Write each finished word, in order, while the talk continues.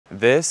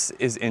This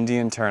is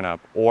Indian turnip,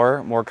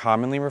 or more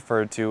commonly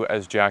referred to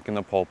as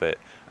Jack-in-the-pulpit,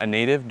 a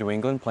native New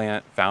England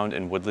plant found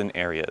in woodland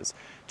areas.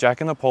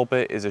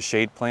 Jack-in-the-pulpit is a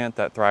shade plant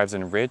that thrives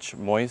in rich,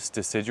 moist,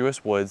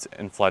 deciduous woods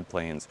and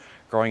floodplains,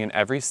 growing in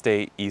every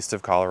state east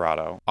of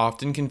Colorado.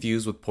 Often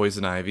confused with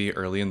poison ivy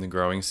early in the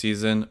growing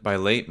season, by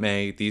late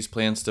May, these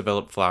plants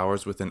develop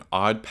flowers with an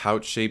odd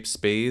pouch-shaped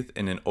spathe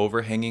and an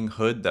overhanging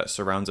hood that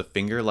surrounds a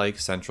finger-like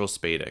central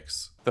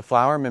spadix. The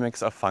flower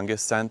mimics a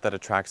fungus scent that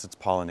attracts its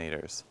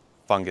pollinators.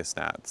 Fungus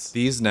gnats.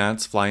 These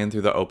gnats fly in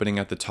through the opening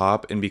at the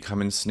top and become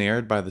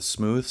ensnared by the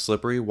smooth,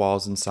 slippery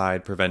walls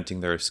inside, preventing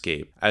their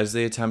escape. As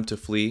they attempt to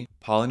flee,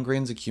 pollen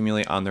grains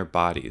accumulate on their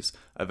bodies.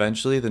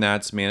 Eventually, the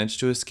gnats manage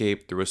to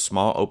escape through a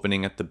small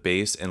opening at the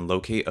base and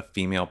locate a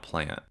female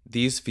plant.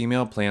 These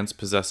female plants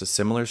possess a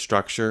similar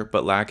structure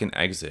but lack an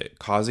exit,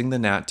 causing the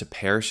gnat to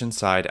perish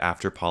inside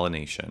after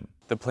pollination.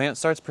 The plant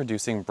starts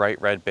producing bright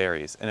red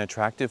berries, an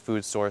attractive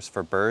food source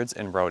for birds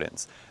and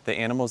rodents. The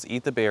animals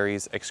eat the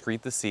berries,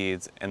 excrete the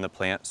seeds, and the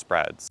plant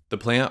spreads. The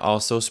plant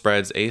also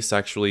spreads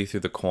asexually through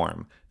the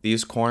corm.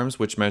 These corms,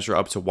 which measure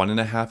up to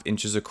 1.5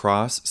 inches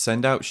across,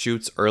 send out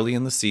shoots early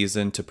in the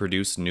season to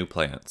produce new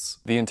plants.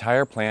 The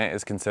entire plant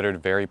is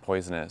considered very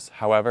poisonous.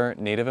 However,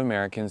 Native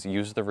Americans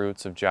use the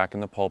roots of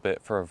Jack-in-the-pulpit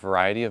for a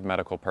variety of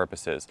medical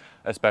purposes,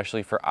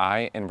 especially for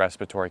eye and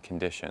respiratory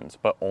conditions,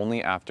 but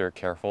only after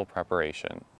careful preparation.